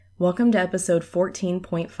Welcome to episode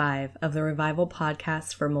 14.5 of the Revival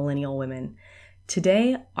Podcast for Millennial Women.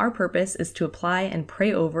 Today, our purpose is to apply and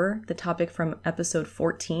pray over the topic from episode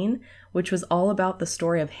 14, which was all about the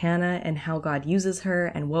story of Hannah and how God uses her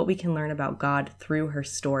and what we can learn about God through her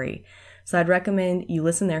story. So I'd recommend you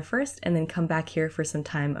listen there first and then come back here for some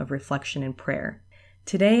time of reflection and prayer.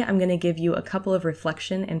 Today, I'm going to give you a couple of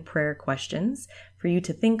reflection and prayer questions for you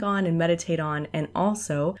to think on and meditate on, and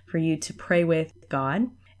also for you to pray with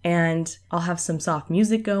God. And I'll have some soft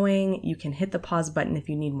music going. You can hit the pause button if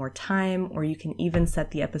you need more time, or you can even set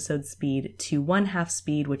the episode speed to 1/2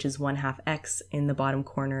 speed, which is 1/2 X in the bottom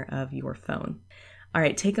corner of your phone. All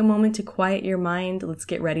right, take a moment to quiet your mind. Let's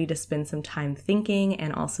get ready to spend some time thinking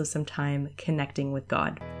and also some time connecting with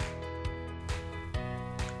God.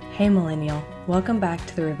 Hey Millennial, welcome back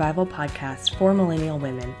to the Revival Podcast for Millennial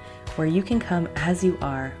Women, where you can come as you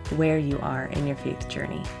are, where you are in your faith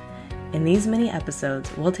journey. In these mini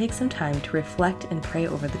episodes, we'll take some time to reflect and pray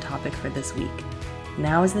over the topic for this week.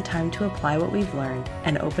 Now is the time to apply what we've learned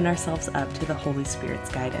and open ourselves up to the Holy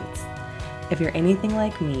Spirit's guidance. If you're anything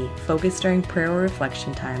like me, focus during prayer or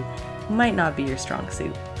reflection time might not be your strong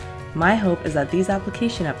suit. My hope is that these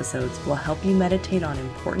application episodes will help you meditate on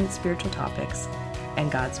important spiritual topics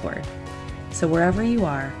and God's Word. So wherever you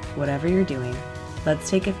are, whatever you're doing, let's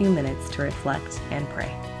take a few minutes to reflect and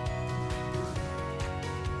pray.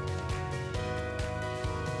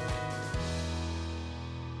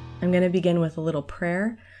 I'm going to begin with a little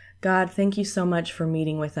prayer. God, thank you so much for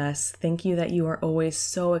meeting with us. Thank you that you are always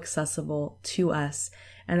so accessible to us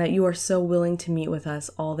and that you are so willing to meet with us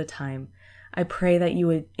all the time. I pray that you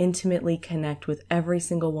would intimately connect with every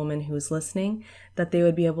single woman who is listening, that they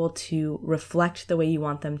would be able to reflect the way you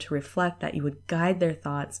want them to reflect, that you would guide their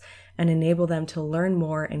thoughts and enable them to learn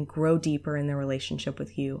more and grow deeper in their relationship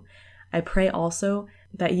with you. I pray also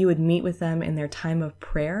that you would meet with them in their time of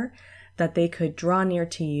prayer, that they could draw near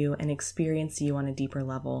to you and experience you on a deeper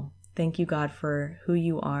level. Thank you, God, for who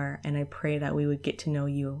you are, and I pray that we would get to know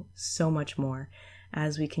you so much more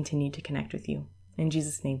as we continue to connect with you. In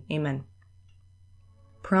Jesus' name, amen.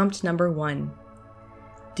 Prompt number 1.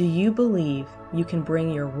 Do you believe you can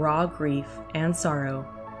bring your raw grief and sorrow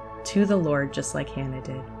to the Lord just like Hannah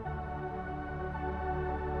did?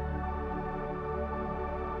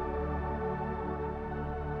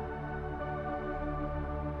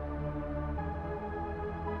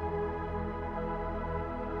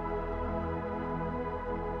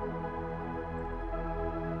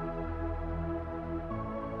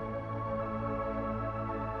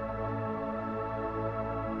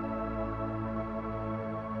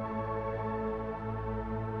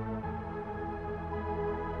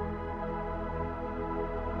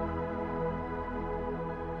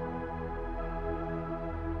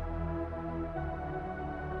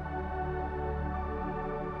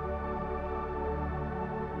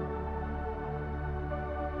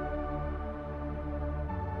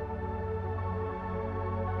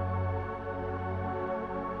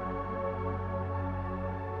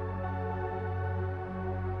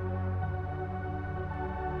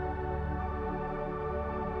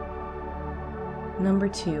 Number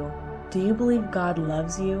 2, do you believe God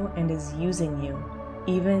loves you and is using you,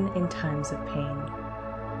 even in times of pain?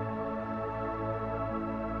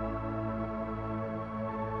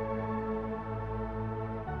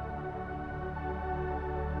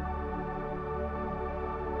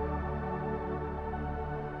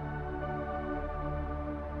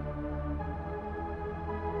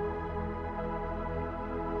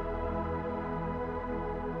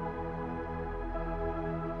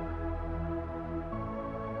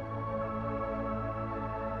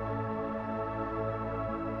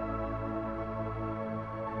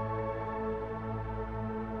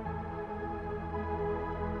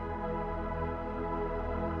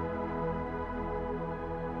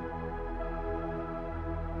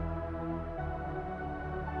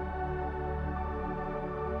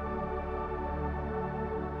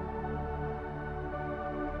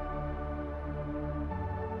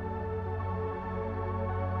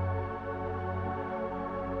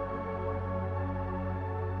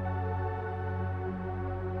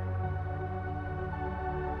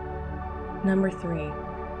 Number 3,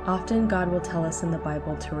 often God will tell us in the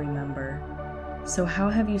Bible to remember. So how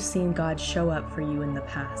have you seen God show up for you in the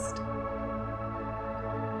past?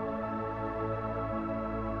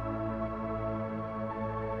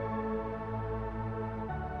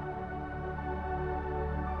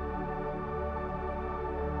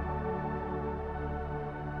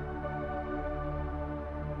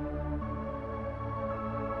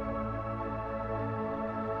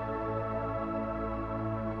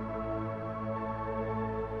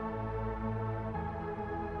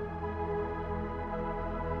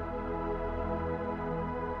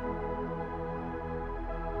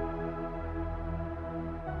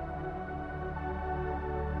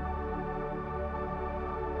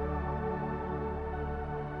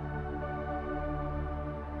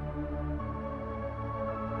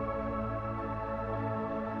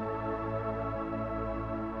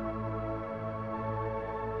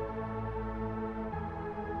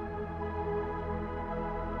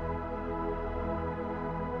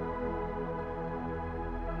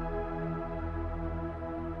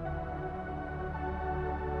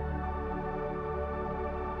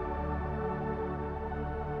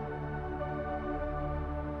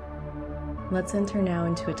 Let's enter now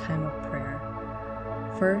into a time of prayer.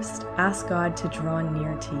 First, ask God to draw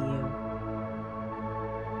near to you.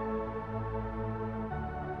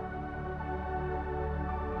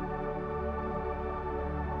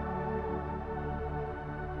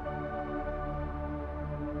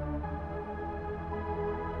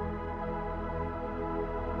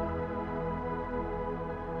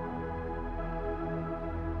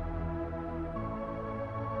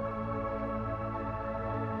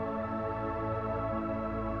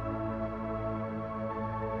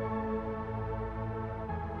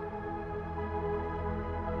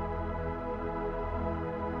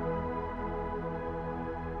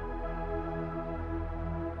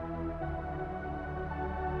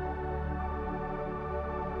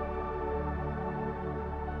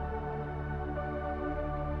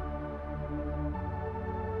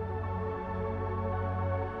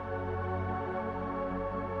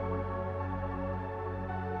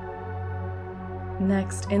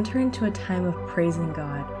 Next, enter into a time of praising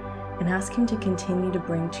God and ask Him to continue to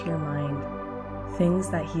bring to your mind things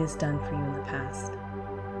that He has done for you in the past.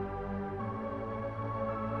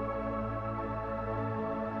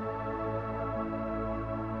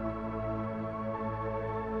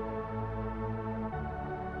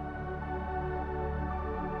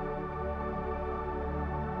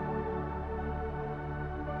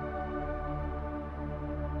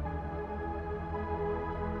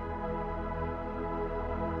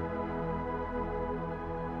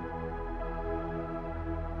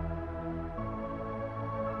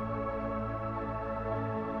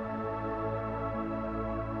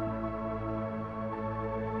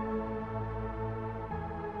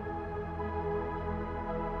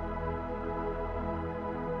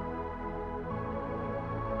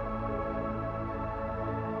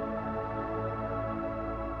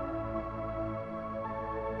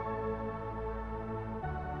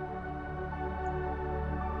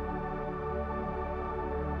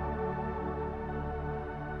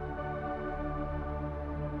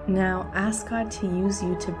 Now, ask God to use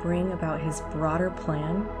you to bring about His broader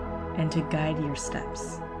plan and to guide your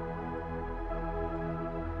steps.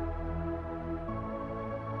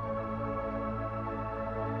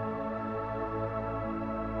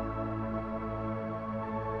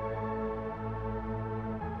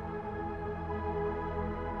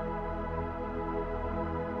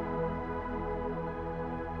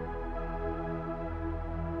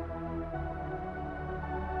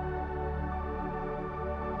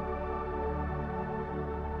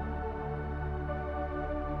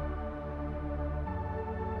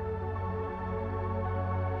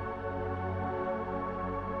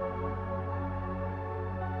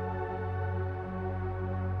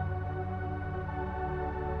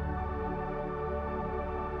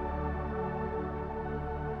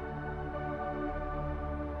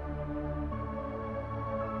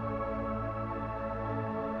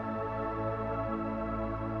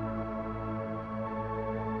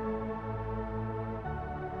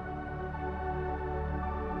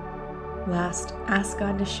 Last, ask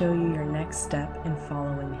God to show you your next step in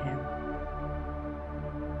following Him.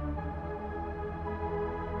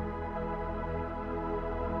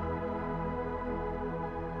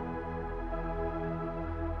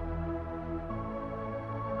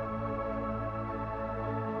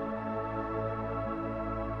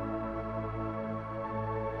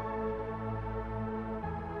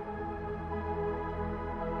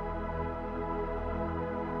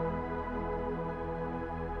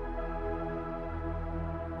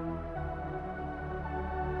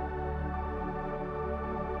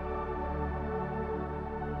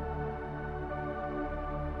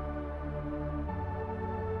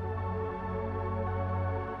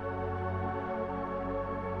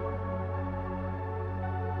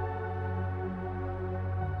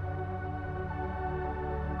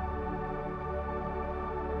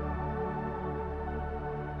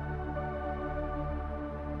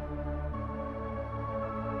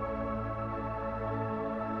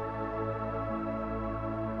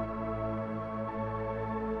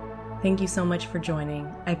 Thank you so much for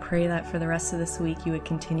joining. I pray that for the rest of this week you would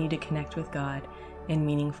continue to connect with God in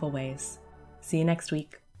meaningful ways. See you next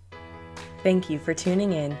week. Thank you for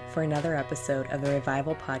tuning in for another episode of the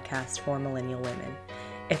Revival Podcast for Millennial Women.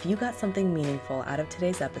 If you got something meaningful out of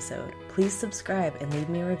today's episode, please subscribe and leave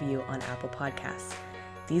me a review on Apple Podcasts.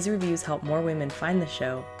 These reviews help more women find the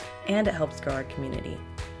show, and it helps grow our community.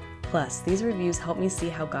 Plus, these reviews help me see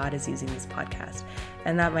how God is using this podcast,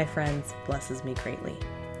 and that, my friends, blesses me greatly.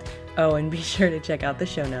 Oh, and be sure to check out the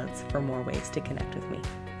show notes for more ways to connect with me.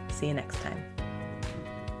 See you next time.